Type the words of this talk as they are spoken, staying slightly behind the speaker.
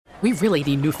We really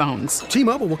need new phones.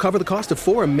 T-Mobile will cover the cost of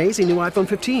 4 amazing new iPhone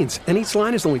 15s, and each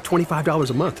line is only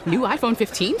 $25 a month. New iPhone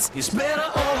 15s? It's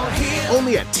better over here.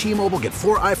 Only at T-Mobile, get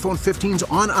 4 iPhone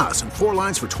 15s on us and 4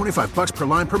 lines for $25 per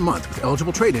line per month with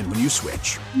eligible trade-in when you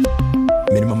switch.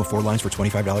 Minimum of 4 lines for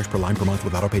 $25 per line per month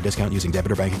with autopay discount using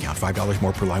debit or bank account. $5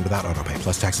 more per line without autopay,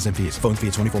 plus taxes and fees. Phone fee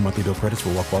at 24 monthly bill credits for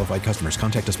well-qualified customers.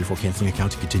 Contact us before canceling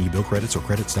account to continue bill credits or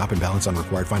credit stop and balance on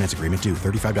required finance agreement due.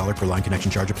 $35 per line connection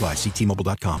charge applies. See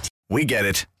T-Mobile.com. We get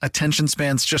it. Attention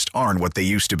spans just aren't what they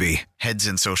used to be. Heads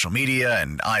in social media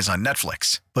and eyes on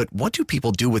Netflix. But what do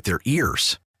people do with their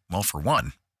ears? Well, for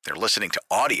one, they're listening to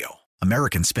audio.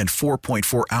 Americans spend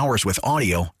 4.4 hours with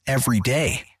audio every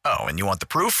day. Oh, and you want the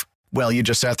proof? Well, you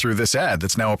just sat through this ad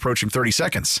that's now approaching 30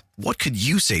 seconds. What could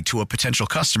you say to a potential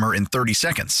customer in 30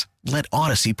 seconds? Let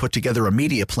Odyssey put together a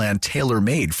media plan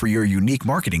tailor-made for your unique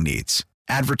marketing needs.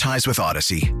 Advertise with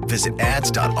Odyssey. Visit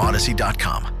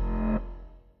ads.odyssey.com.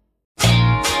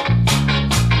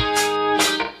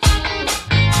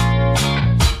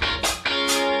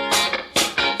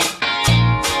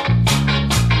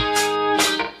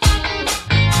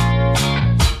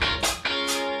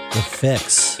 The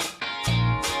Fix.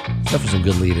 That was some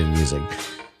good lead-in music.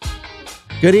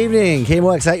 Good evening,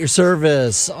 KMOX at your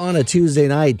service on a Tuesday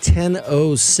night,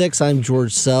 10:06. I'm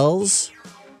George Sells.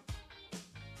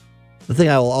 The thing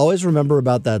I will always remember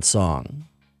about that song,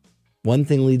 One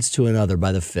Thing Leads to Another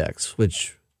by The Fix,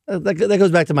 which that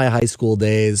goes back to my high school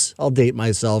days. I'll date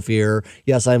myself here.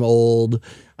 Yes, I'm old.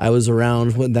 I was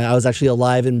around when I was actually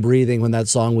alive and breathing when that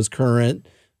song was current.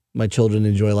 My children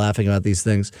enjoy laughing about these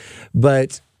things.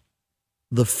 But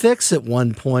The Fix at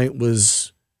one point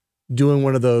was doing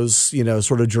one of those,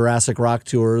 sort of Jurassic Rock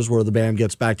tours where the band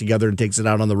gets back together and takes it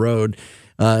out on the road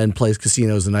and plays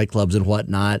casinos and nightclubs and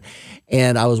whatnot.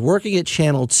 And I was working at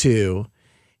Channel 2,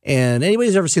 and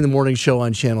anybody's ever seen the morning show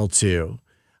on Channel 2,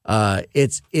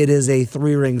 it is a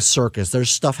three-ring circus. There's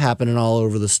stuff happening all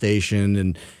over the station,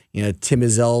 and Tim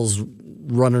Izell's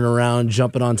running around,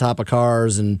 jumping on top of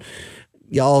cars, and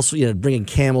also, bringing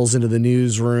camels into the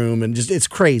newsroom, and just, it's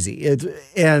crazy.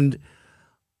 And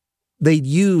they'd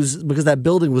use, because that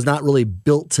building was not really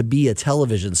built to be a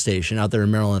television station out there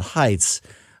in Maryland Heights.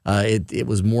 It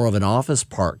was more of an office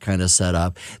park kind of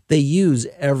setup. They use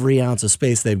every ounce of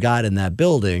space they've got in that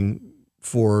building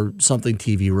for something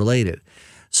TV related.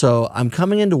 So I'm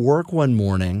coming into work one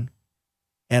morning,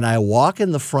 and I walk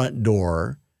in the front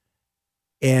door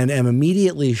and am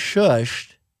immediately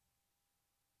shushed.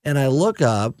 And I look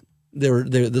up.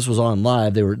 This was on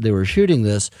live. They were shooting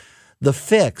this. The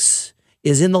Fix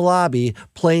is in the lobby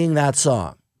playing that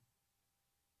song.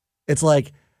 It's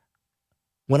like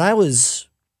when I was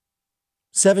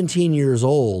 17 years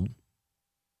old,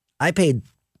 I paid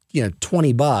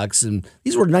 $20, and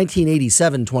these were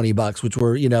 1987 $20, which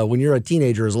were when you're a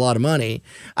teenager is a lot of money.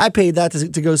 I paid that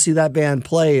to go see that band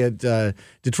play at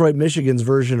Detroit, Michigan's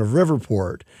version of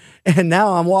Riverport. And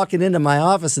now I'm walking into my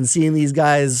office and seeing these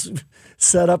guys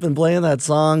set up and playing that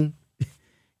song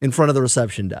in front of the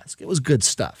reception desk. It was good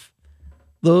stuff.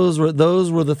 Those were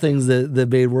the things that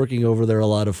made working over there a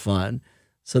lot of fun.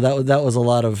 So that was a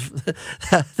lot of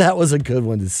that was a good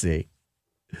one to see.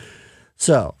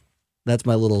 So that's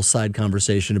my little side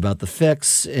conversation about The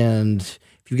Fix. And if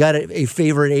you've got a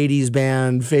favorite 80s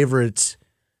band, favorite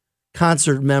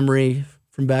concert memory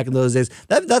from back in those days,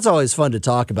 that's always fun to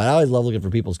talk about. I always love looking for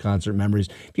people's concert memories.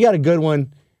 If you got a good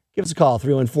one, give us a call,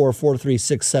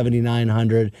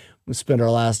 314-436-7900. We'll spend our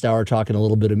last hour talking a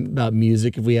little bit about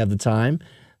music if we have the time.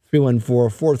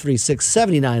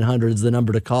 314-436-7900 is the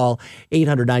number to call.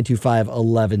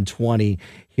 800-925-1120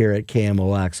 here at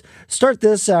KMOX. Start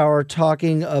this hour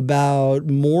talking about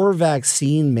more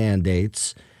vaccine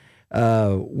mandates.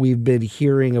 We've been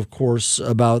hearing, of course,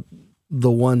 about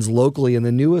the ones locally, and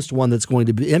the newest one that's going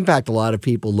to impact a lot of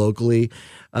people locally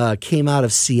came out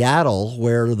of Seattle,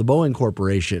 where the Boeing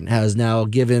Corporation has now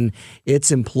given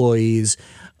its employees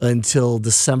until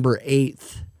December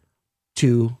 8th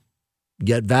to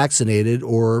get vaccinated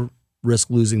or risk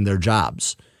losing their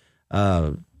jobs.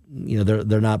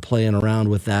 They're not playing around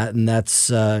with that, and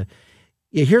that's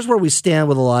here's where we stand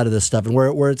with a lot of this stuff, and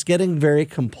where it's getting very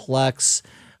complex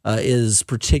is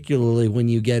particularly when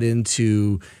you get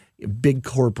into big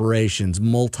corporations,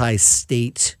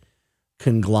 multi-state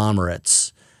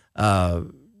conglomerates.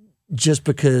 Just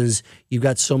because you've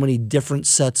got so many different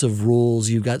sets of rules,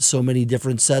 you've got so many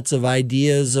different sets of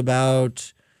ideas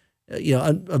about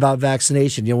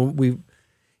vaccination. You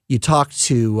talk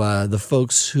to the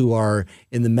folks who are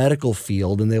in the medical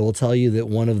field, and they will tell you that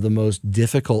one of the most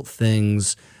difficult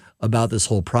things about this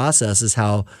whole process is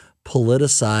how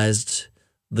politicized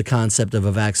the concept of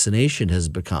a vaccination has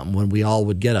become. When we all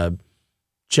would get a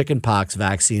chickenpox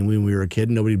vaccine when we were a kid,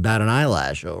 and nobody bat an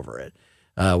eyelash over it.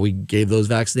 We gave those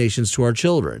vaccinations to our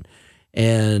children.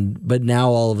 But now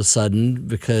all of a sudden,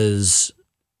 because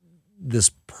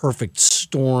this perfect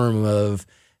storm of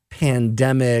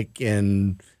pandemic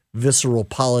and visceral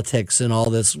politics and all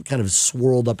this kind of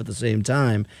swirled up at the same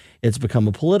time, it's become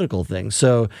a political thing.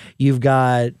 So you've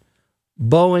got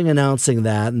Boeing announcing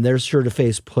that, and they're sure to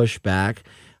face pushback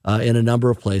in a number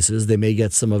of places. They may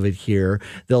get some of it here.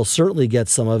 They'll certainly get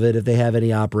some of it if they have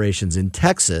any operations in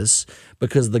Texas,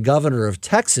 because the governor of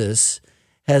Texas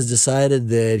has decided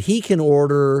that he can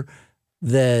order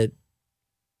that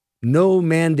no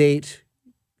mandate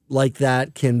like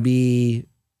that can be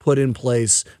put in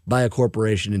place by a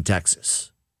corporation in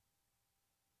Texas.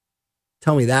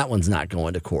 Tell me that one's not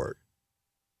going to court.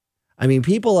 I mean,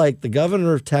 people like the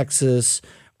governor of Texas,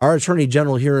 our attorney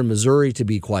general here in Missouri, to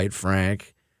be quite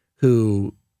frank,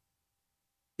 who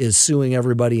is suing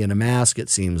everybody in a mask, it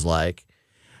seems like.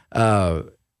 The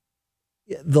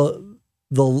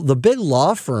big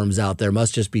law firms out there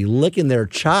must just be licking their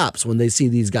chops when they see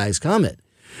these guys coming.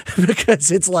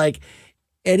 Because it's like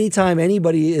anytime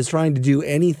anybody is trying to do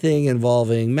anything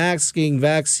involving masking,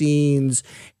 vaccines,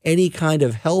 any kind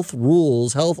of health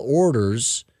rules, health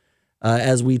orders,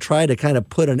 as we try to kind of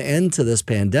put an end to this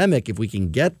pandemic, if we can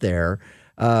get there,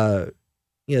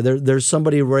 there's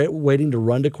somebody waiting to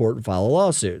run to court and file a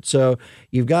lawsuit. So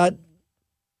you've got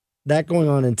that going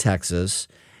on in Texas.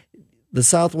 The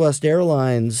Southwest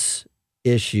Airlines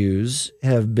issues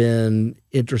have been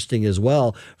interesting as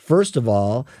well. First of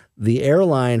all, the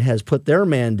airline has put their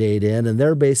mandate in, and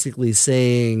they're basically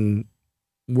saying,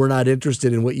 we're not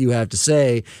interested in what you have to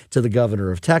say to the governor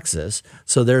of Texas.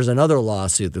 So there's another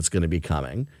lawsuit that's going to be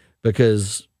coming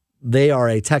because they are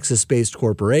a Texas-based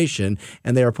corporation,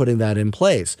 and they are putting that in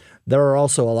place. There are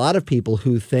also a lot of people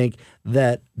who think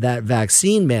that that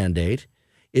vaccine mandate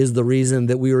is the reason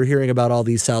that we were hearing about all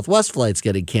these Southwest flights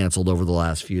getting canceled over the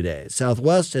last few days.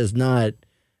 Southwest has not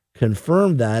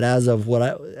confirmed that as of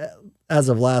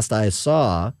last I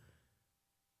saw.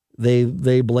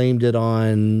 They blamed it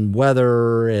on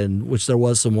weather, and which there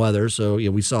was some weather, so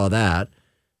we saw that.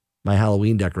 My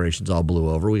Halloween decorations all blew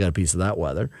over. We got a piece of that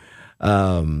weather.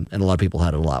 And a lot of people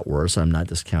had it a lot worse. I'm not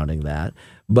discounting that.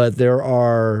 But there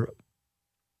are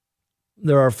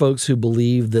folks who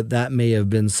believe that may have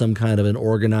been some kind of an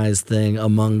organized thing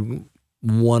among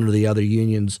one or the other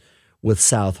unions with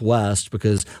Southwest,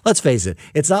 because let's face it,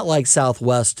 it's not like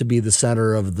Southwest to be the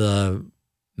center of the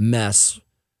mess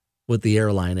with the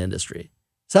airline industry.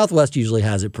 Southwest usually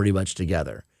has it pretty much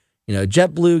together.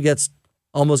 JetBlue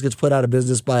almost gets put out of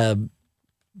business by a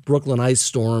Brooklyn ice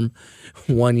storm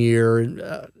one year.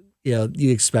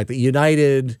 You expect that.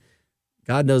 United,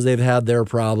 God knows they've had their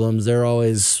problems. They're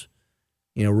always,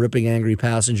 ripping angry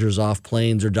passengers off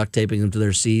planes or duct taping them to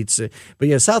their seats.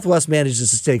 But Southwest manages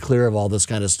to stay clear of all this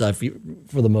kind of stuff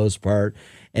for the most part.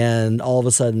 And all of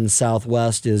a sudden,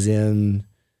 Southwest is in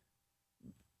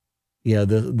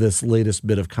this latest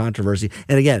bit of controversy.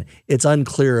 And again, it's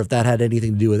unclear if that had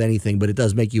anything to do with anything, but it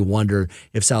does make you wonder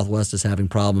if Southwest is having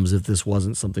problems, if this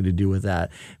wasn't something to do with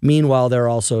that. Meanwhile, they're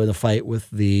also in a fight with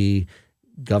the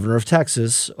governor of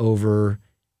Texas over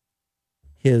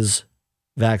his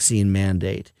vaccine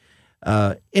mandate.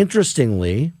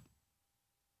 Interestingly,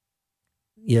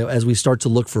 as we start to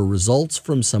look for results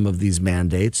from some of these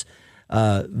mandates,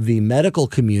 the medical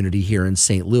community here in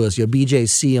St. Louis,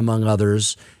 BJC, among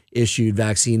others, issued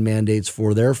vaccine mandates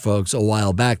for their folks a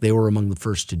while back. They were among the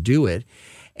first to do it.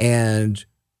 And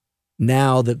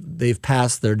now that they've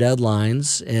passed their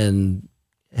deadlines and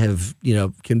have,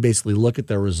 can basically look at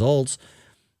their results,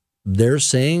 they're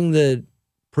saying that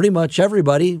pretty much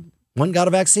everybody got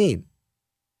a vaccine.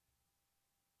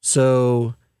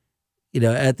 So,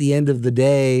 at the end of the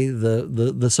day,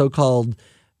 the so-called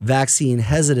vaccine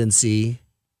hesitancy,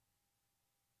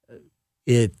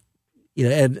 and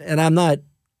I'm not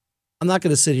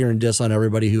going to sit here and diss on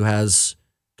everybody who has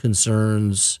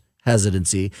concerns,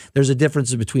 hesitancy. There's a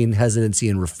difference between hesitancy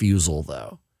and refusal,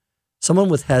 though. Someone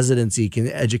with hesitancy can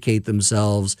educate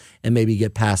themselves and maybe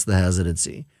get past the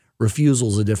hesitancy. Refusal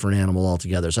is a different animal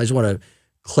altogether. So I just want to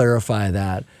clarify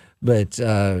that. But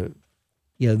the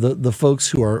folks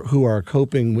who are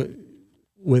coping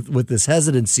with this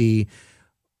hesitancy,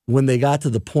 when they got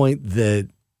to the point that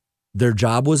their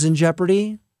job was in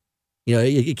jeopardy,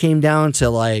 it came down to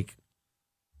like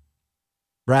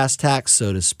brass tacks,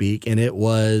 so to speak, and it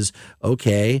was,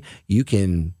 okay, you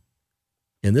can,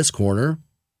 in this corner,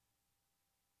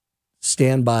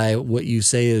 stand by what you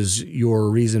say is your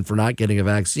reason for not getting a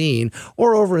vaccine,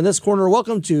 or over in this corner,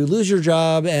 welcome to lose your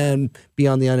job and be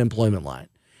on the unemployment line.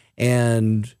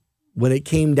 And when it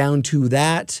came down to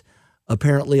that,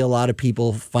 apparently a lot of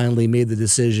people finally made the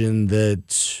decision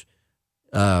that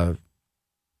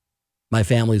my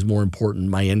family's more important,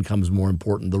 my income's more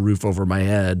important, the roof over my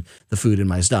head, the food in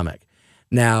my stomach.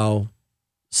 Now,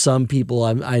 some people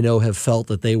I know have felt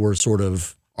that they were sort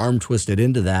of arm twisted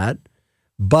into that,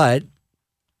 but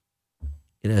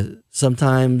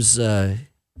sometimes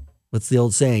what's the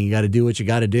old saying? You got to do what you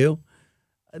got to do.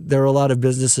 There are a lot of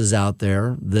businesses out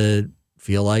there that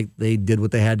feel like they did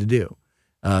what they had to do.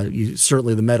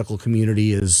 Certainly, the medical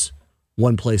community is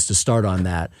one place to start on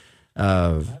that.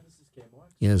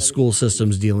 School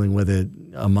systems dealing with it,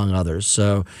 among others.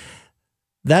 So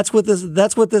that's what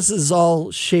this is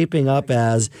all shaping up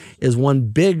as, is one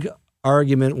big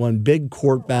argument, one big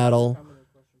court battle.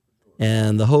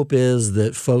 And the hope is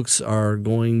that folks are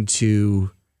going to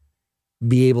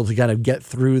be able to kind of get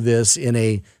through this in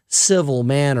a civil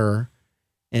manner,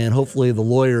 and hopefully the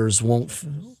lawyers won't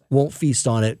feast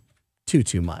on it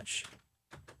too much.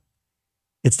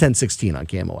 It's 10:16 on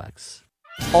KMOX.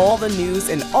 All the news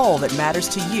and all that matters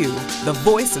to you. The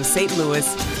voice of St. Louis,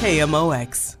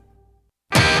 KMOX.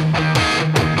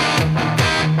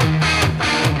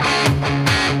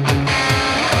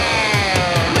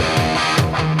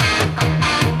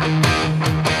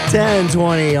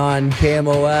 $10:20 on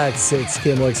KMOX. It's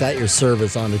KMOX at your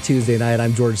service on a Tuesday night.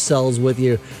 I'm George Sells with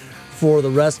you. For the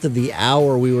rest of the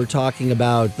hour, we were talking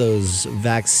about those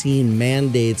vaccine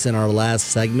mandates in our last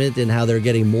segment and how they're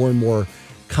getting more and more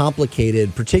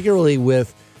complicated, particularly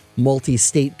with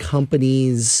multi-state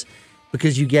companies,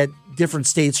 because you get different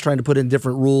states trying to put in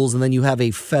different rules, and then you have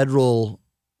a federal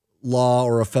law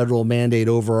or a federal mandate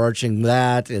overarching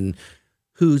that, and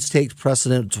who takes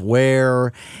precedence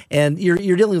where. And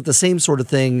you're dealing with the same sort of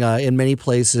thing in many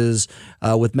places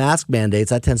with mask mandates.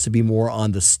 That tends to be more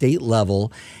on the state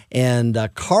level. And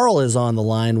Carl is on the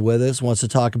line with us, wants to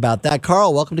talk about that.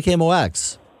 Carl, welcome to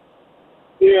KMOX.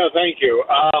 Yeah, thank you.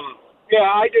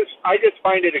 I just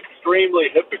find it extremely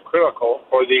hypocritical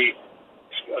for the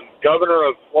governor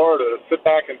of Florida to sit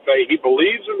back and say he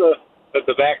believes in that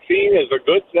the vaccine is a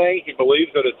good thing. He believes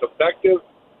that it's effective,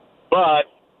 but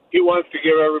he wants to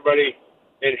give everybody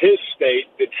in his state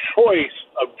the choice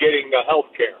of getting the health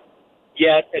care.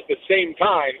 Yet, at the same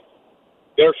time,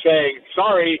 they're saying,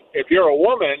 sorry, if you're a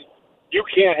woman, you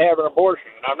can't have an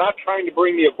abortion. And I'm not trying to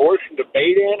bring the abortion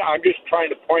debate in. I'm just trying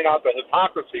to point out the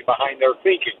hypocrisy behind their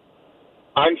thinking.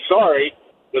 I'm sorry,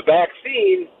 the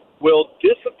vaccine will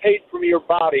dissipate from your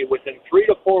body within 3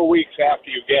 to 4 weeks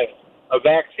after you get it. A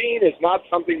vaccine is not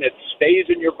something that stays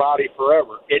in your body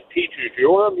forever. It teaches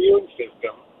your immune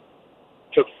system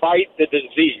to fight the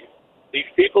disease. These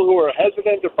people who are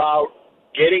hesitant about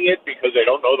getting it because they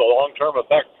don't know the long-term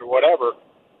effects or whatever,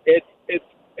 they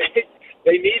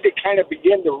need to kind of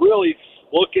begin to really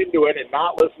look into it and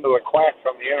not listen to the quack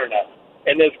from the internet.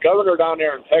 And this governor down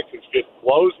there in Texas just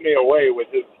blows me away with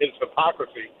his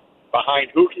hypocrisy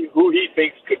behind who he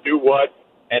thinks could do what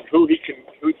and who he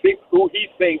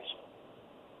thinks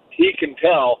he can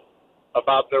tell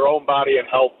about their own body and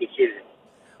health decisions.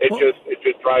 It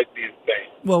just drives me insane.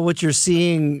 Well, what you're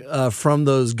seeing from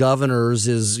those governors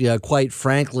is, quite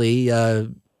frankly,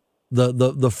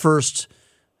 the first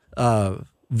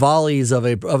volleys of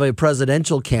a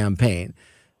presidential campaign.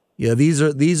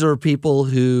 These are people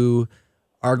who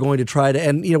are going to try to,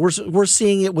 and we're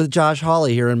seeing it with Josh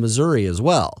Hawley here in Missouri as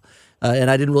well.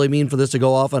 And I didn't really mean for this to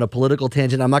go off on a political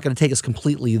tangent. I'm not going to take us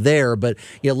completely there, but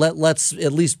let's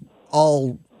at least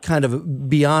all kind of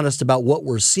be honest about what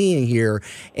we're seeing here.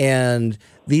 And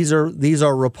these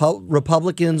are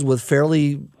Republicans with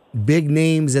fairly big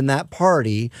names in that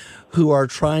party who are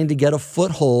trying to get a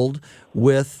foothold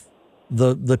with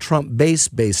the Trump base,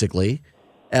 basically,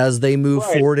 as they move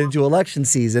forward into election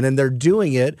season. And they're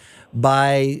doing it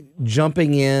by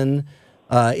jumping into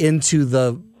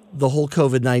the whole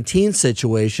COVID-19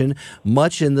 situation,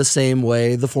 much in the same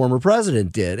way the former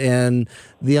president did. And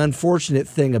the unfortunate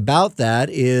thing about that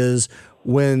is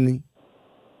when,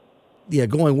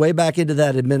 going way back into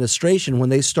that administration, when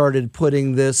they started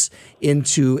putting this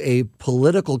into a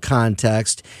political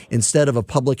context instead of a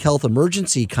public health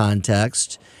emergency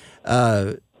context,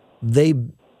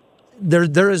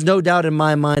 There is no doubt in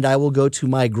my mind, I will go to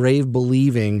my grave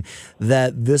believing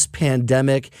that this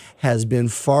pandemic has been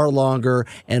far longer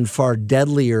and far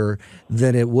deadlier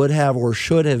than it would have or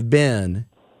should have been,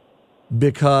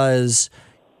 because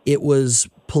it was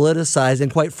politicized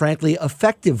and, quite frankly,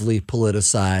 effectively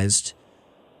politicized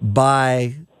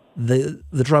by the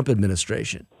Trump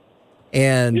administration.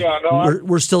 And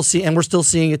we're still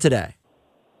seeing it today.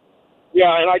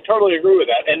 Yeah, and I totally agree with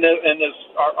that. And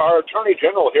our Attorney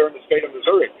General here in the state of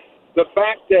Missouri, the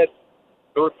fact that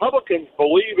the Republicans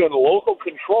believe in local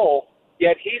control,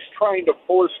 yet he's trying to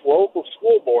force local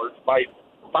school boards by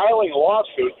filing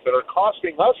lawsuits that are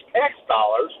costing us tax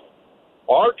dollars,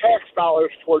 our tax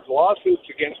dollars towards lawsuits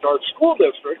against our school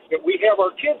districts that we have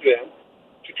our kids in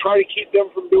to try to keep them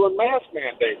from doing mask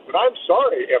mandates. But I'm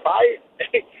sorry, if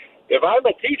I'm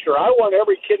a teacher, I want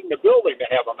every kid in the building to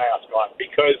have a mask on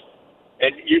because,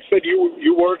 and you said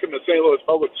you work in the St. Louis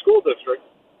Public School District,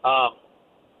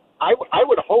 I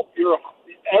would hope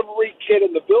every kid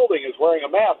in the building is wearing a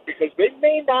mask because they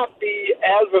may not be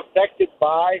as affected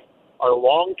by our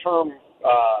long-term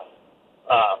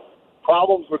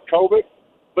problems with COVID,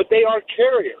 but they are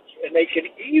carriers, and they can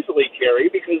easily carry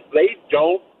because they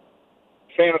don't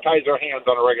sanitize their hands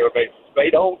on a regular basis. They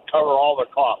don't cover all the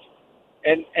costs.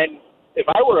 And if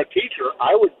I were a teacher,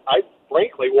 I'd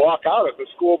frankly walk out if the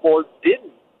school board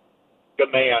didn't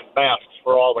demand masks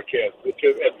for all the kids.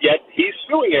 Yet he's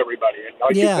suing everybody. And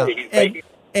like you say, he's making.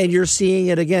 And you're seeing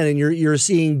it again, and you're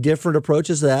seeing different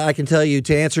approaches to that. I can tell you,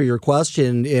 to answer your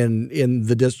question, in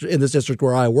this district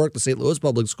where I work, the St. Louis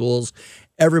Public Schools,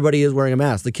 everybody is wearing a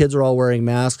mask. The kids are all wearing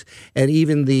masks, and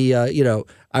even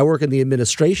I work in the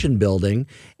administration building,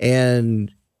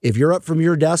 and if you're up from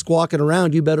your desk walking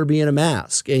around, you better be in a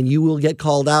mask, and you will get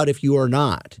called out if you are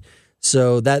not.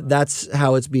 So that's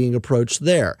how it's being approached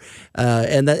there,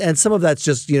 and some of that's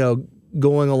just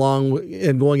going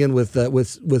in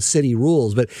with city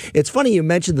rules. But it's funny you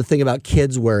mentioned the thing about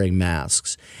kids wearing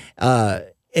masks.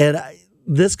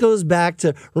 This goes back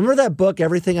to, remember that book,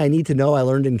 Everything I Need to Know I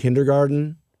Learned in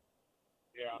Kindergarten?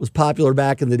 Yeah. It was popular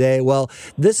back in the day. Well,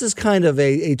 this is kind of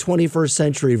a 21st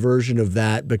century version of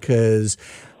that because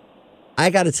I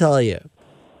got to tell you,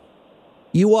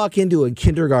 you walk into a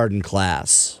kindergarten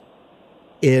class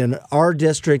in our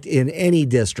district, in any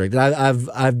district, and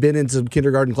I've been in some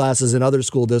kindergarten classes in other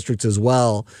school districts as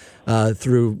well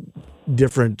through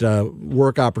different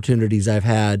work opportunities I've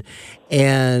had,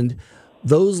 and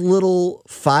those little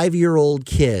 5-year-old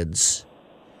kids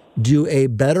do a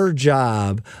better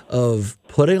job of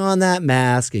putting on that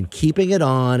mask and keeping it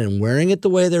on and wearing it the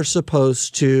way they're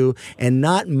supposed to and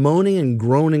not moaning and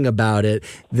groaning about it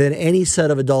than any set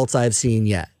of adults I've seen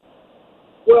yet.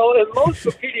 Well, and most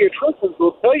of the pediatricians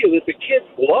will tell you that the kids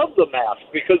love the mask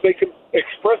because they can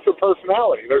express their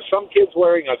personality. There's some kids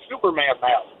wearing a Superman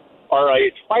mask or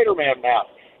a Spider-Man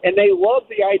mask, and they love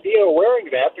the idea of wearing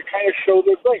that to kind of show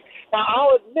their thing. Now,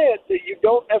 I'll admit that you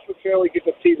don't necessarily get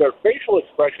to see their facial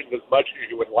expressions as much as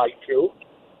you would like to,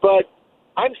 but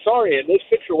I'm sorry, in this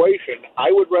situation,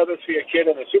 I would rather see a kid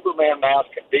in a Superman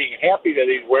mask being happy that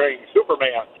he's wearing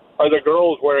Superman or the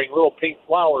girls wearing little pink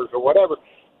flowers or whatever,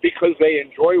 because they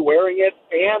enjoy wearing it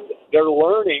and they're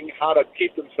learning how to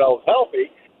keep themselves healthy.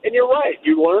 And you're right,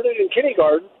 you learn it in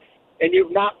kindergarten and you've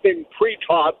not been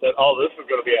pre-taught that, this is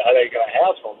going to be a headache and a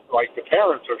hassle, like the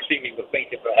parents are seeming to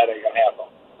think it's a headache and a hassle.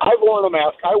 I've worn a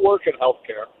mask. I work in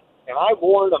healthcare, and I've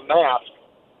worn a mask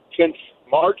since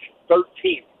March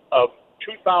 13th of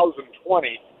 2020,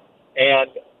 and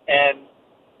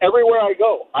everywhere I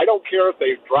go, I don't care if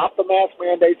they drop the mask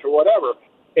mandates or whatever,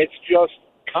 it's just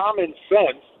common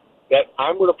sense that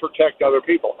I'm going to protect other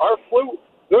people. Our flu,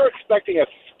 they're expecting a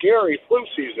scary flu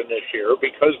season this year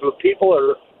because the people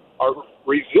are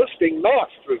resisting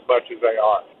masks as much as they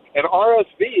are. And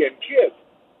RSV and kids,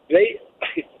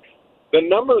 the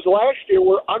numbers last year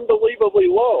were unbelievably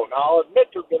low. Now, I'll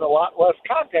admit there's been a lot less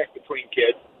contact between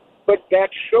kids, but that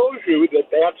shows you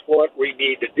that that's what we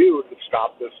need to do to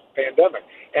stop this pandemic.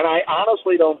 And I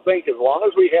honestly don't think, as long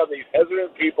as we have these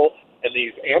hesitant people and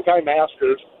these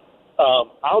anti-maskers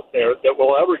out there, that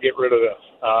we'll ever get rid of this.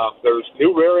 There's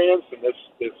new variants, and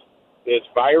this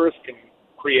virus can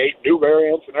create new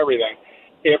variants and everything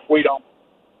if we don't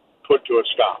put to a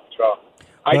stop. So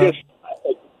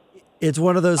it's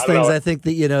one of those things. I think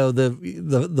that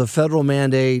the federal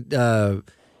mandate.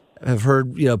 Have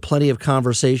heard plenty of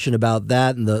conversation about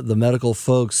that, and the medical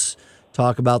folks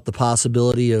talk about the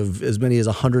possibility of as many as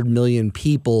 100 million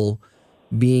people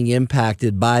being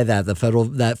impacted by that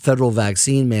federal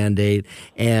vaccine mandate.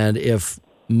 And if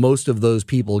most of those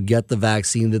people get the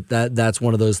vaccine, that's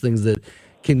one of those things that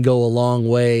can go a long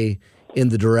way in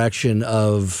the direction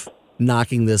of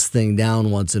knocking this thing down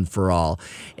once and for all.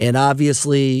 And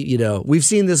obviously, we've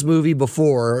seen this movie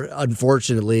before.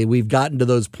 Unfortunately, we've gotten to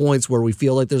those points where we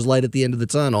feel like there's light at the end of the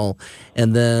tunnel,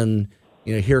 and then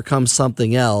here comes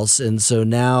something else. And so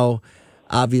now,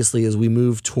 obviously, as we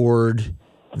move toward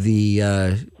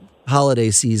the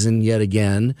holiday season yet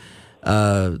again,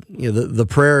 The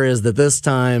prayer is that this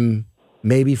time,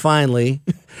 maybe finally,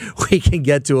 we can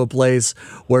get to a place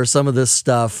where some of this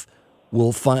stuff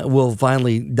will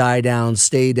finally die down,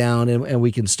 stay down, and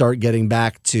we can start getting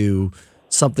back to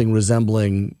something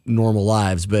resembling normal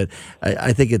lives. But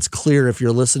I think it's clear, if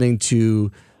you're listening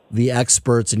to the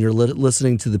experts and you're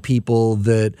listening to the people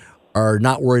that are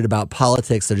not worried about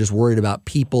politics, they're just worried about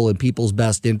people and people's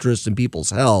best interests and people's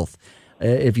health.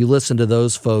 If you listen to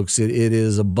those folks, it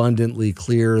is abundantly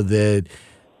clear that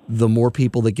the more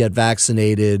people that get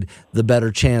vaccinated, the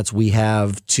better chance we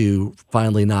have to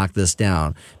finally knock this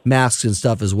down. Masks and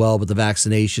stuff as well, but the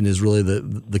vaccination is really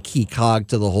the key cog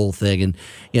to the whole thing.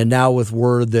 And now with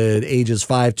word that ages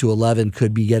 5 to 11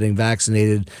 could be getting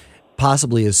vaccinated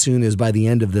possibly as soon as by the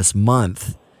end of this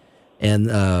month. And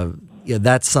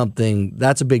that's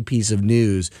a big piece of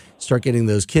news. Start getting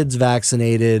those kids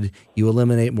vaccinated, you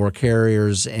eliminate more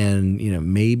carriers, and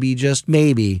maybe, just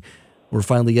maybe, we're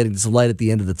finally getting some light at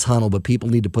the end of the tunnel. But people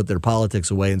need to put their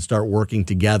politics away and start working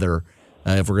together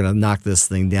if we're going to knock this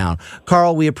thing down.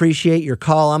 Carl, we appreciate your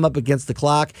call. I'm up against the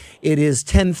clock. It is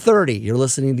 10:30. You're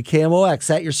listening to KMOX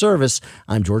at your service.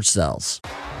 I'm George Sells.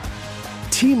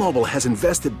 T-Mobile has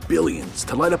invested billions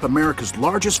to light up America's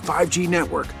largest 5G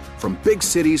network, from big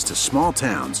cities to small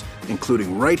towns,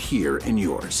 including right here in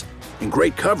yours. And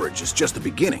great coverage is just the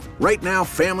beginning. Right now,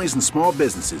 families and small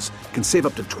businesses can save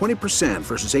up to 20%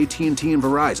 versus AT&T and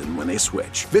Verizon when they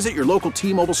switch. Visit your local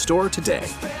T-Mobile store today.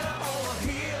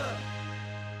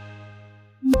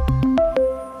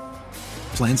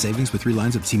 Plan savings with 3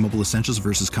 lines of T-Mobile Essentials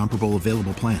versus comparable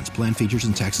available plans. Plan features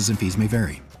and taxes and fees may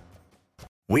vary.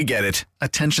 We get it.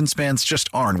 Attention spans just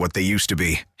aren't what they used to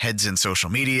be. Heads in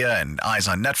social media and eyes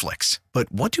on Netflix. But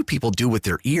what do people do with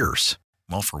their ears?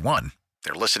 Well, for one,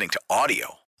 they're listening to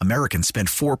audio. Americans spend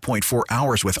 4.4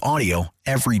 hours with audio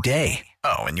every day.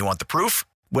 Oh, and you want the proof?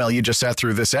 Well, you just sat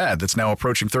through this ad that's now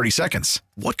approaching 30 seconds.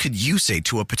 What could you say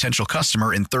to a potential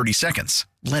customer in 30 seconds?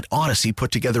 Let Odyssey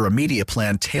put together a media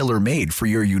plan tailor-made for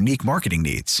your unique marketing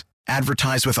needs.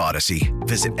 Advertise with Odyssey.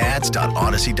 Visit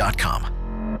ads.odyssey.com.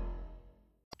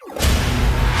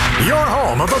 Your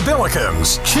home of the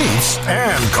Billikens, Chiefs,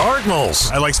 and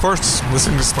Cardinals. I like sports.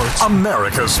 Listening to sports.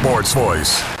 America's sports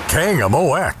voice.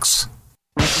 KMOX.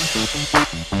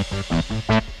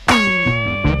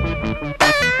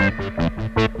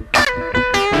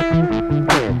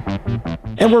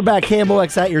 And we're back,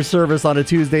 KMOX at your service on a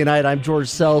Tuesday night. I'm George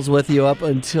Sells with you up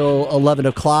until 11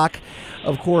 o'clock.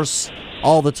 Of course,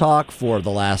 all the talk for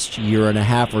the last year and a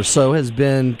half or so has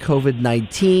been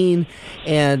COVID-19.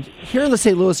 And here in the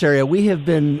St. Louis area, we have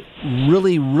been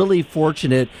really, really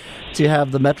fortunate to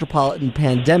have the Metropolitan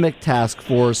Pandemic Task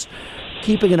Force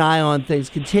keeping an eye on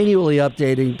things, continually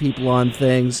updating people on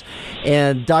things.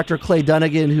 And Dr. Clay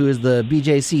Dunnigan, who is the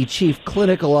BJC Chief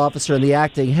Clinical Officer and the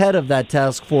acting head of that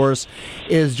task force,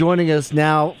 is joining us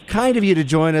now. Kind of you to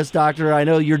join us, Doctor. I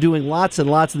know you're doing lots and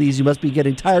lots of these. You must be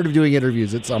getting tired of doing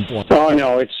interviews at some point. Oh,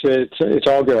 no, it's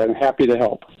all good. I'm happy to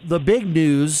help. The big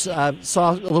news, I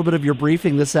saw a little bit of your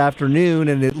briefing this afternoon,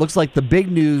 and it looks like the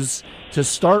big news to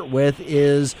start with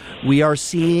is we are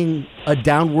seeing a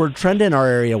downward trend in our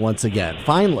area once again,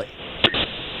 finally.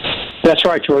 That's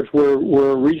right, George.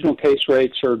 We're regional case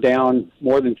rates are down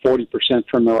more than 40%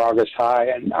 from their August high,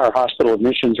 and our hospital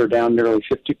admissions are down nearly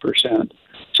 50%.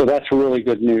 So that's really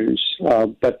good news.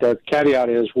 But the caveat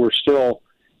is we're still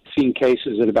seeing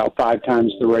cases at about 5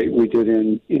 times the rate we did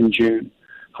in June.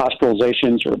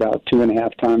 Hospitalizations are about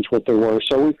 2.5 times what they were.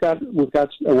 So we've got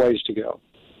a ways to go.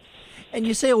 And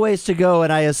you say a ways to go,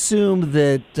 and I assume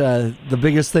that the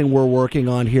biggest thing we're working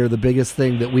on here, the biggest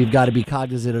thing that we've got to be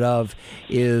cognizant of,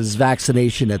 is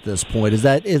vaccination at this point. Is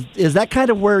that kind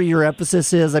of where your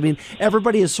emphasis is? I mean,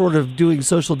 everybody is sort of doing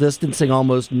social distancing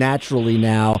almost naturally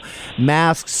now.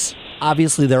 Masks,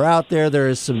 obviously, they're out there. There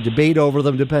is some debate over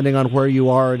them depending on where you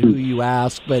are and who you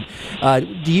ask. But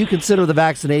do you consider the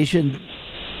vaccination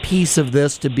piece of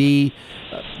this to be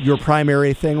your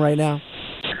primary thing right now?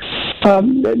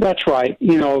 That's right.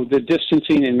 You know, the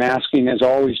distancing and masking has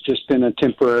always just been a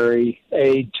temporary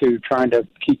aid to trying to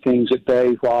keep things at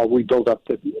bay while we build up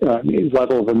the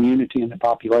level of immunity in the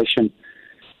population.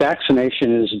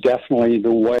 Vaccination is definitely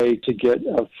the way to get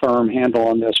a firm handle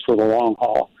on this for the long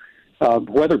haul.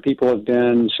 Whether people have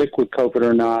been sick with COVID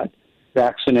or not,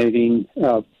 vaccinating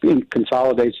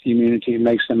consolidates the immunity and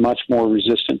makes them much more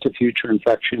resistant to future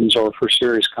infections or for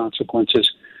serious consequences.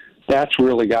 That's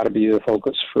really got to be the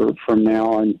focus from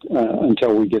now and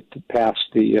until we get past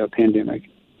the pandemic.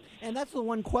 And that's the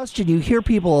one question you hear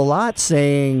people a lot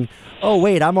saying, "Oh,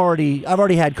 wait, I've already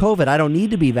had COVID. I don't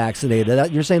need to be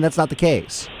vaccinated." You're saying that's not the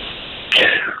case.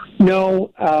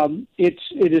 No, it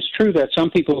is true that some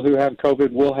people who have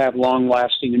COVID will have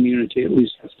long-lasting immunity. At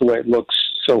least that's the way it looks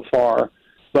so far.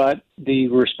 But the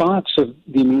response of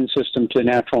the immune system to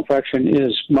natural infection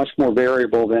is much more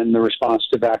variable than the response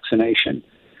to vaccination.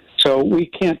 So we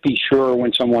can't be sure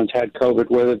when someone's had COVID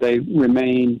whether they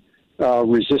remain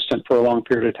resistant for a long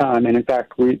period of time. And in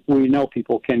fact, we know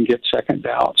people can get second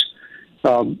bouts.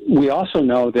 We also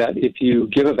know that if you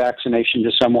give a vaccination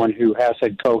to someone who has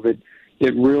had COVID,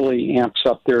 it really amps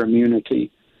up their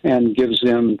immunity and gives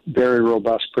them very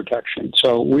robust protection.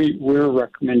 So we're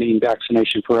recommending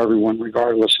vaccination for everyone,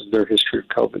 regardless of their history of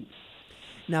COVID.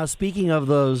 Now, speaking of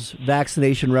those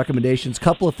vaccination recommendations, a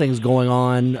couple of things going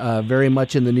on very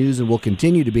much in the news and will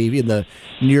continue to be in the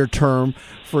near term.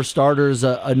 For starters,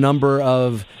 a number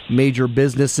of major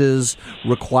businesses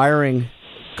requiring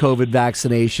COVID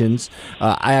vaccinations.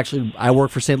 I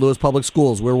work for St. Louis Public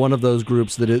Schools. We're one of those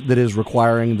groups that is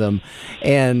requiring them.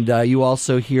 And you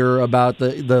also hear about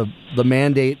the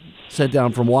mandate sent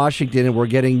down from Washington, and we're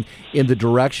getting in the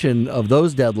direction of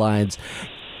those deadlines.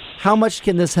 How much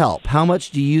can this help? How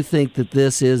much do you think that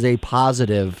this is a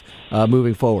positive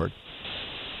moving forward?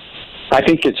 I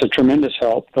think it's a tremendous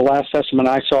help. The last estimate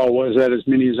I saw was that as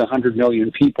many as 100 million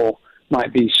people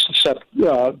might be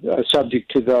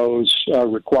subject to those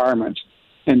requirements.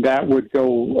 And that would go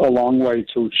a long way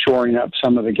to shoring up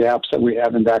some of the gaps that we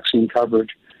have in vaccine coverage.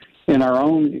 In our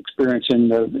own experience in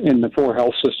the 4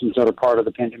 health systems that are part of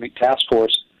the pandemic task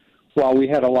force, while we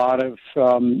had a lot of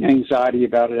anxiety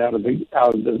about it out of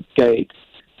the gate,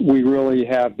 we really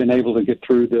have been able to get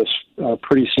through this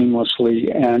pretty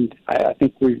seamlessly. And I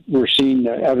think we're seeing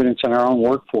the evidence in our own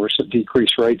workforce of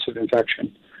decreased rates of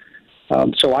infection.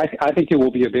 So I think it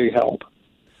will be a big help.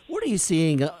 What are you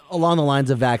seeing along the lines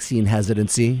of vaccine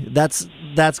hesitancy? That's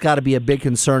got to be a big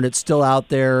concern. It's still out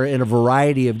there in a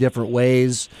variety of different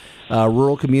ways,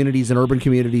 rural communities and urban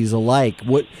communities alike.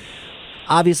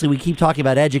 Obviously, we keep talking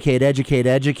about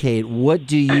educate. What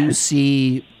do you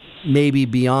see maybe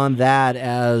beyond that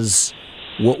as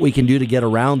what we can do to get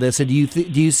around this? And do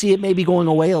you see it maybe going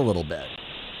away a little bit?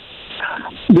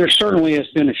 There certainly has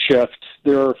been a shift.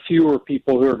 There are fewer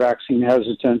people who are vaccine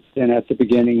hesitant than at the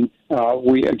beginning.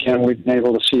 We've been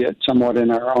able to see it somewhat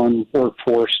in our own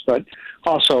workforce, but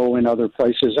also in other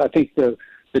places. I think the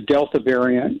Delta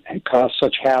variant caused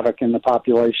such havoc in the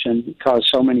population, caused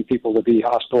so many people to be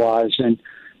hospitalized and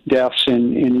deaths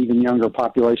in even younger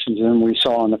populations than we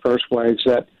saw in the first waves,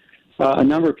 that a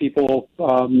number of people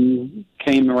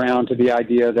came around to the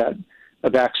idea that a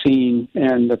vaccine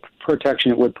and the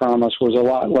protection it would promise was a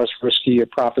lot less risky a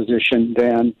proposition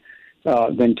than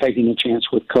taking a chance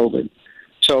with COVID.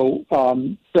 So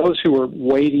those who were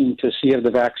waiting to see if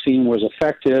the vaccine was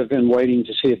effective and waiting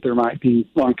to see if there might be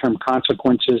long-term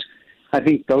consequences, I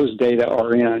think those data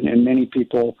are in, and many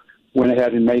people went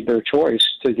ahead and made their choice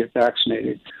to get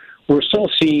vaccinated. We're still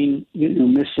seeing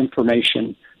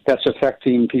misinformation that's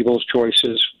affecting people's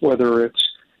choices, whether it's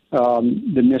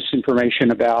the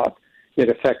misinformation about it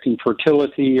affecting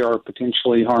fertility or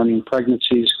potentially harming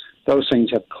pregnancies. Those things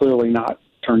have clearly not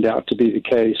turned out to be the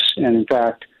case. And in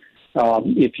fact,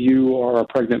 if you are a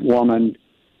pregnant woman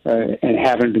and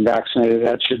haven't been vaccinated,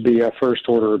 that should be a first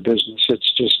order of business.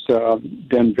 It's just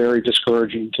been very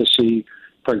discouraging to see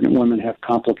pregnant women have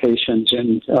complications,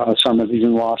 and some have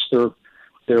even lost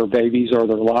their babies or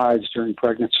their lives during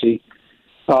pregnancy.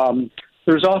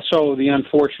 There's also the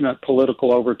unfortunate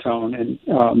political overtone,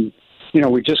 and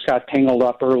we just got tangled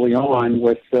up early on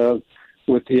with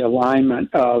the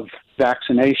alignment of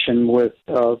vaccination with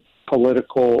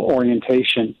political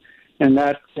orientation, and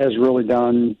that has really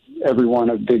done everyone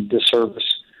a big disservice.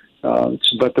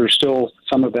 But there's still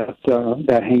some of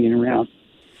that hanging around.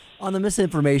 On the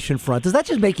misinformation front, does that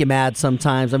just make you mad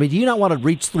sometimes? I mean, do you not want to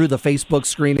reach through the Facebook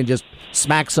screen and just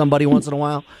smack somebody once in a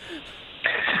while?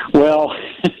 Well,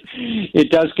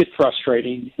 it does get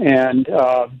frustrating. And,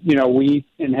 we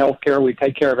in healthcare, we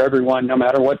take care of everyone, no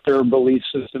matter what their belief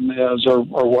system is or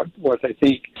what they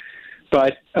think.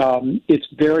 But it's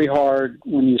very hard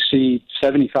when you see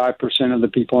 75% of the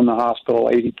people in the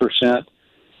hospital, 80%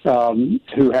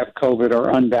 who have COVID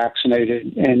are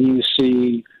unvaccinated, and you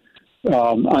see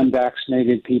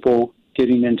unvaccinated people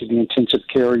getting into the intensive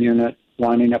care unit,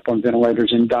 lining up on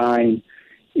ventilators and dying.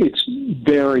 It's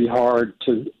very hard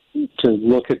to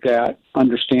look at that,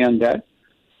 understand that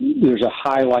there's a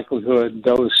high likelihood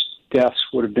those deaths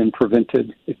would have been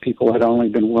prevented if people had only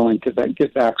been willing to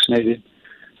get vaccinated.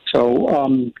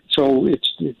 So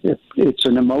it's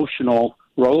an emotional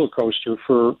roller coaster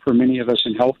for many of us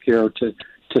in healthcare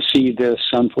to see this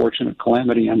unfortunate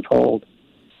calamity unfold.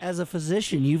 As a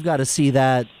physician, you've got to see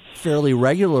that fairly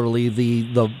regularly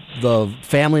the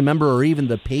family member or even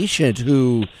the patient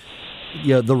who,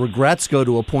 the regrets go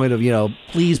to a point of,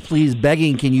 please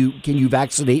begging, can you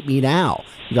vaccinate me now?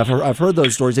 I've heard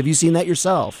those stories. Have you seen that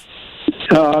yourself?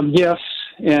 Yes,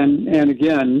 and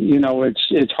again,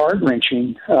 it's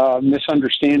heart-wrenching,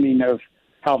 misunderstanding of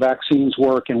how vaccines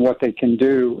work and what they can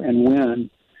do and when.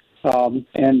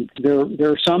 And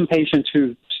there are some patients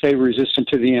who stay resistant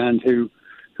to the end who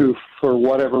for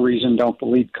whatever reason don't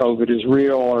believe COVID is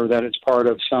real or that it's part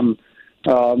of some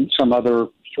other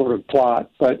sort of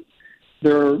plot. But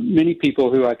there are many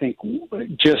people who I think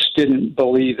just didn't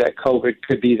believe that COVID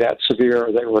could be that severe.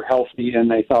 They were healthy and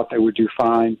they thought they would do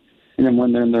fine. And then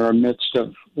when they're in the midst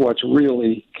of what's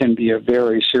really can be a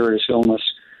very serious illness,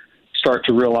 start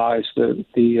to realize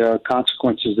the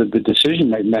consequences of the decision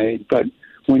they've made. But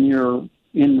when you're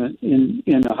in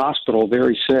the hospital,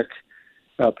 very sick,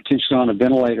 potentially on a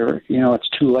ventilator, it's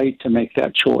too late to make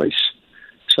that choice.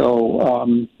 So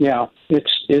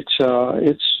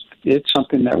it's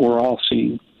something that we're all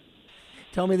seeing.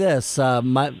 Tell me this. I've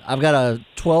got a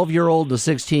 12-year-old and a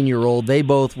 16-year-old. They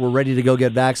both were ready to go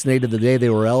get vaccinated the day they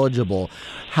were eligible.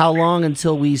 How long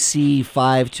until we see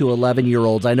 5 to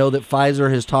 11-year-olds? I know that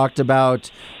Pfizer has talked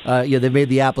about, they've made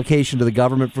the application to the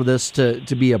government for this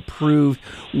to be approved.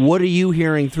 What are you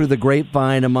hearing through the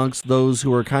grapevine amongst those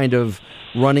who are kind of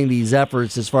running these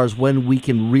efforts as far as when we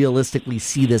can realistically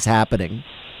see this happening?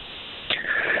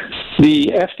 The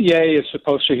FDA is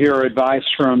supposed to hear advice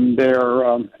from their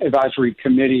advisory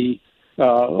committee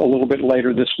a little bit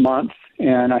later this month,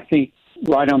 and I think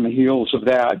right on the heels of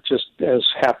that, just as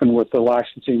happened with the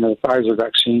licensing of the Pfizer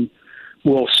vaccine,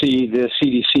 we'll see the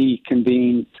CDC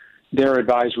convene their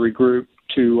advisory group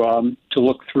to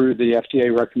look through the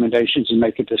FDA recommendations and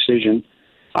make a decision.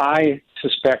 I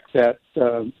suspect that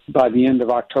by the end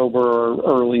of October or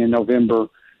early in November,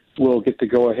 we'll get the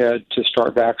go-ahead to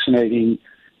start vaccinating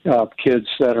kids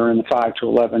that are in the 5 to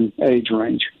 11 age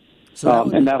range. So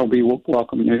that'll be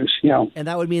welcome news. Yeah. And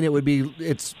that would mean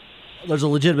there's a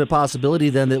legitimate possibility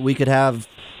then that we could have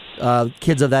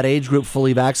kids of that age group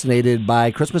fully vaccinated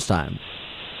by Christmas time.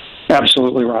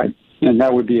 Absolutely right. And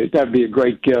that'd be a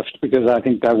great gift, because I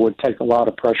think that would take a lot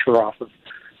of pressure off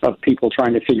of people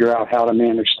trying to figure out how to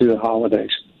manage through the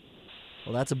holidays.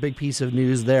 Well, that's a big piece of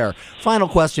news there. Final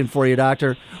question for you,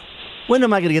 Doctor. When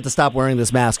am I going to get to stop wearing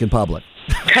this mask in public?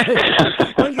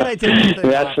 When can I take this thing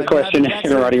That's off? the question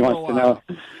everybody wants to know.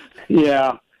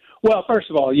 Yeah. Well, first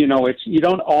of all, you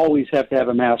don't always have to have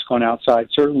a mask on outside.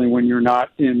 Certainly when you're not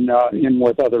in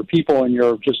with other people and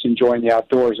you're just enjoying the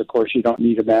outdoors, of course, you don't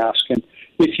need a mask. And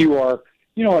if you are,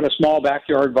 at a small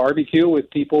backyard barbecue with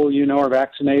people are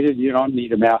vaccinated, you don't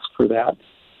need a mask for that.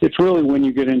 It's really when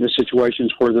you get into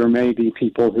situations where there may be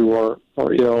people who are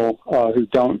ill,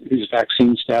 whose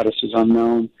vaccine status is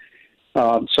unknown.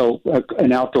 So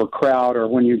an outdoor crowd, or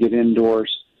when you get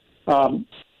indoors,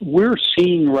 we're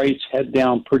seeing rates head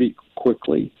down pretty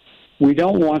quickly. We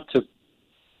don't want to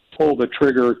pull the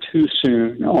trigger too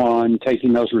soon on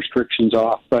taking those restrictions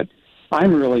off, but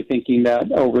I'm really thinking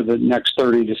that over the next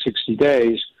 30 to 60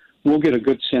 days, we'll get a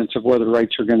good sense of whether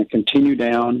rates are going to continue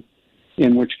down,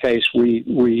 in which case we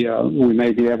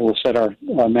may be able to set our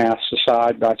masks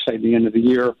aside by, say, the end of the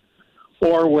year,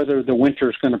 or whether the winter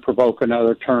is going to provoke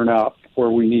another turn up where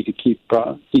we need to keep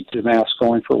the mask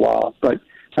going for a while. But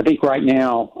I think right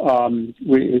now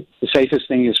the safest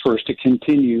thing is for us to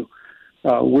continue.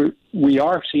 We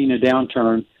are seeing a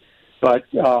downturn, but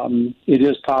it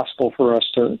is possible for us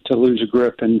to lose a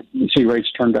grip and see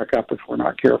rates turn back up if we're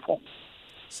not careful.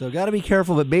 So got to be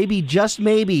careful, but maybe, just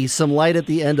maybe, some light at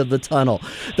the end of the tunnel.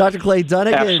 Dr. Clay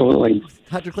Dunnigan. Absolutely.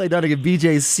 Dr. Clay Dunnigan,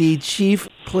 BJC Chief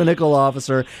Clinical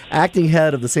Officer, Acting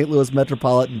Head of the St. Louis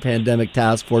Metropolitan Pandemic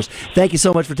Task Force. Thank you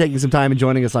so much for taking some time and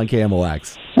joining us on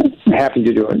KMOX. Happy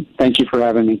to do it. Thank you for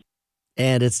having me.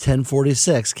 And it's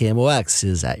 10:46. KMOX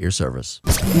is at your service.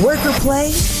 Work or play,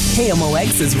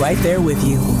 KMOX is right there with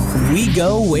you. We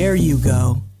go where you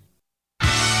go.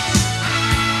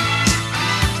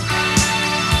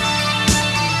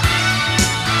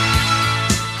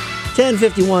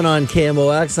 .51 on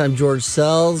KMOX. I'm George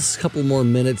Sells. A couple more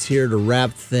minutes here to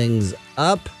wrap things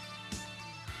up.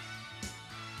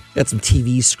 Got some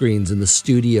TV screens in the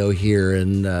studio here,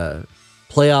 and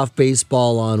playoff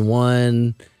baseball on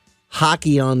one,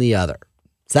 hockey on the other.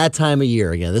 It's that time of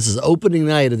year again. This is opening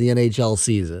night of the NHL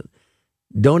season.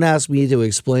 Don't ask me to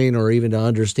explain or even to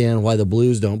understand why the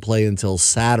Blues don't play until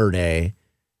Saturday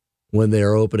when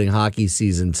they're opening hockey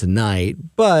season tonight,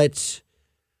 but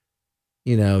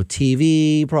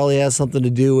TV probably has something to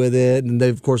do with it. And they,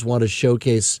 of course, want to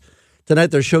showcase.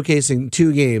 Tonight they're showcasing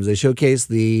two games. They showcase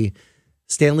the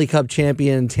Stanley Cup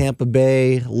champion Tampa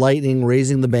Bay Lightning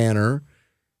raising the banner.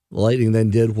 The Lightning then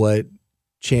did what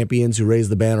champions who raise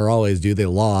the banner always do. They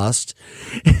lost.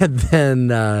 And then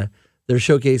they're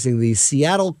showcasing the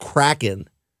Seattle Kraken.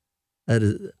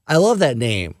 I love that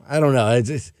name. I don't know.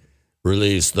 It's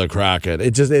release the Kraken.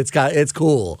 It's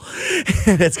cool.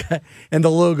 And the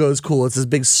logo is cool. It's this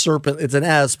big serpent. It's an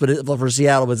S, but for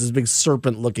Seattle, but it's this big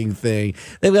serpent-looking thing.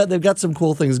 They've got some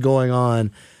cool things going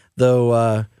on,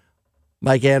 though.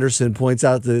 Mike Anderson points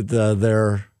out that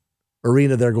their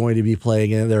arena they're going to be playing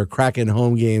in, their Kraken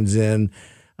home games in.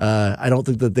 I don't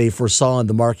think that they foresaw in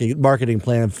the marketing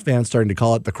plan fans starting to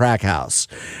call it the Crack House.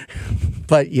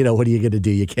 But, what are you going to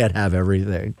do? You can't have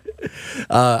everything.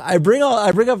 I bring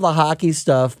up the hockey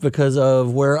stuff because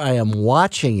of where I am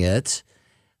watching it.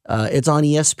 It's on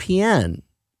ESPN.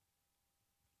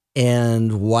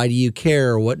 And why do you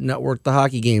care what network the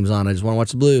hockey game's on? I just want to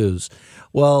watch the Blues.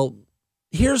 Well,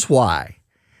 here's why.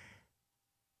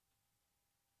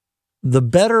 The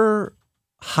better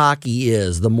hockey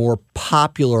is, the more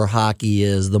popular hockey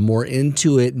is, the more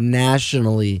into it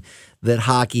nationally that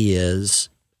hockey is,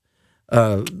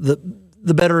 the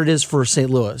better it is for St.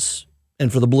 Louis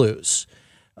and for the Blues.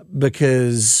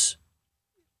 Because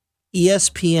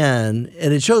ESPN,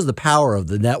 and it shows the power of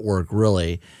the network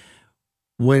really,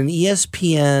 when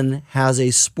ESPN has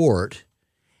a sport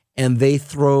and they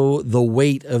throw the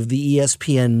weight of the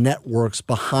ESPN networks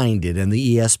behind it and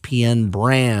the ESPN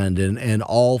brand and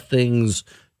all things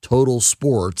total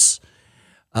sports,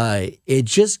 it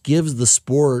just gives the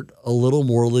sport a little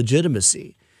more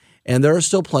legitimacy. And there are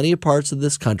still plenty of parts of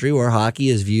this country where hockey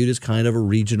is viewed as kind of a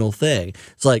regional thing.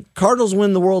 It's like Cardinals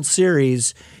win the World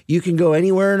Series. You can go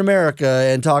anywhere in America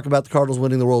and talk about the Cardinals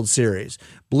winning the World Series.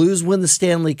 Blues win the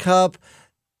Stanley Cup.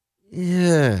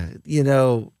 Yeah,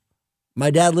 my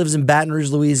dad lives in Baton Rouge,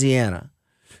 Louisiana.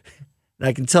 And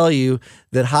I can tell you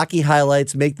that hockey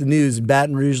highlights make the news in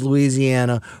Baton Rouge,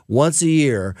 Louisiana once a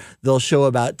year. They'll show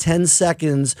about 10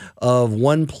 seconds of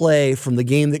one play from the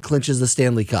game that clinches the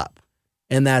Stanley Cup.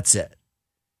 And that's it.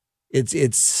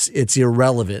 It's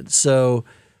irrelevant. So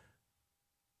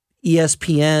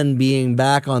ESPN being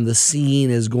back on the scene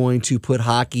is going to put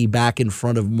hockey back in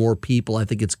front of more people. I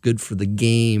think it's good for the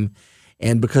game.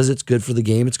 And because it's good for the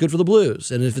game, it's good for the Blues.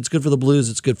 And if it's good for the Blues,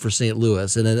 it's good for St.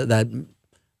 Louis. And that,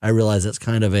 I realize that's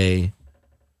kind of a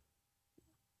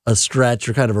stretch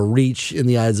or kind of a reach in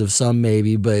the eyes of some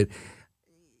maybe, but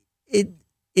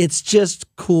it's just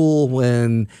cool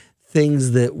when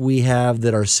things that we have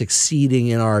that are succeeding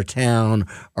in our town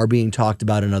are being talked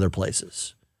about in other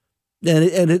places. And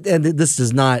this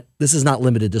is not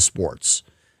limited to sports.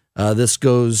 This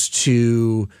goes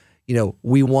to,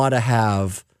 we want to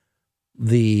have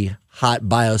the hot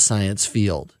bioscience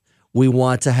field. We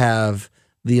want to have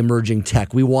the emerging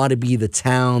tech. We want to be the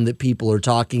town that people are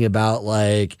talking about,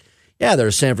 like, yeah,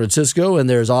 there's San Francisco and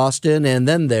there's Austin and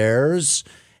then there's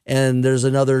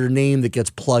another name that gets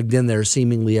plugged in there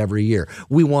seemingly every year.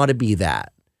 We want to be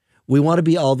that. We want to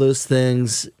be all those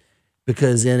things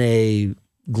because in a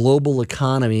global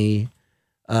economy,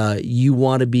 you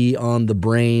want to be on the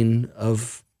brain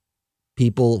of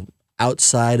people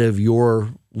outside of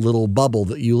your little bubble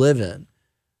that you live in,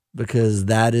 because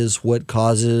that is what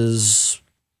causes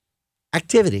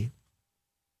activity.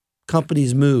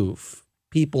 Companies move,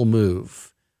 people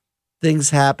move, things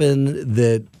happen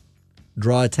that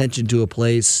draw attention to a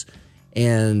place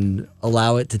and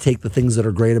allow it to take the things that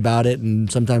are great about it and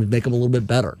sometimes make them a little bit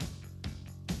better.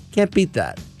 Can't beat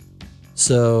that.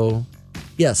 So,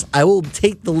 yes, I will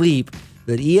take the leap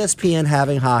that ESPN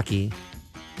having hockey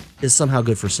is somehow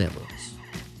good for St. Louis.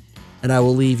 And I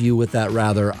will leave you with that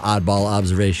rather oddball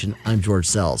observation. I'm George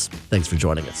Sells. Thanks for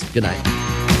joining us. Good night.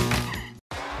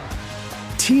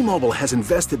 T-Mobile has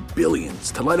invested billions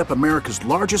to light up America's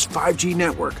largest 5G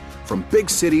network, from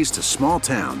big cities to small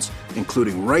towns,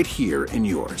 including right here in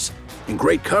yours. And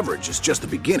great coverage is just the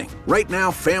beginning. Right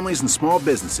now, families and small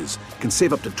businesses can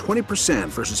save up to 20%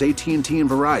 versus AT&T and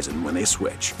Verizon when they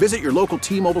switch. Visit your local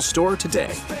T-Mobile store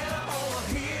today.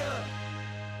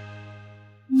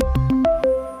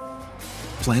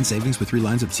 Plan savings with 3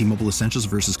 lines of T-Mobile Essentials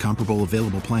versus comparable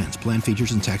available plans. Plan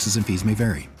features and taxes and fees may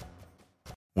vary.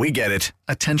 We get it.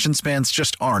 Attention spans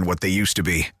just aren't what they used to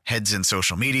be. Heads in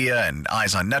social media and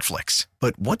eyes on Netflix.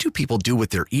 But what do people do with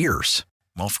their ears?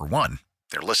 Well, for one,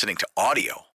 they're listening to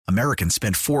audio. Americans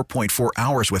spend 4.4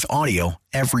 hours with audio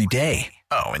every day.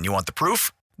 Oh, and you want the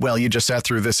proof? Well, you just sat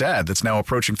through this ad that's now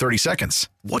approaching 30 seconds.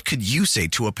 What could you say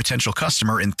to a potential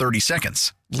customer in 30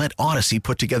 seconds? Let Odyssey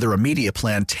put together a media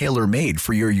plan tailor-made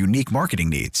for your unique marketing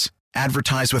needs.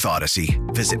 Advertise with Odyssey.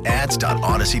 Visit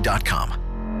ads.odyssey.com.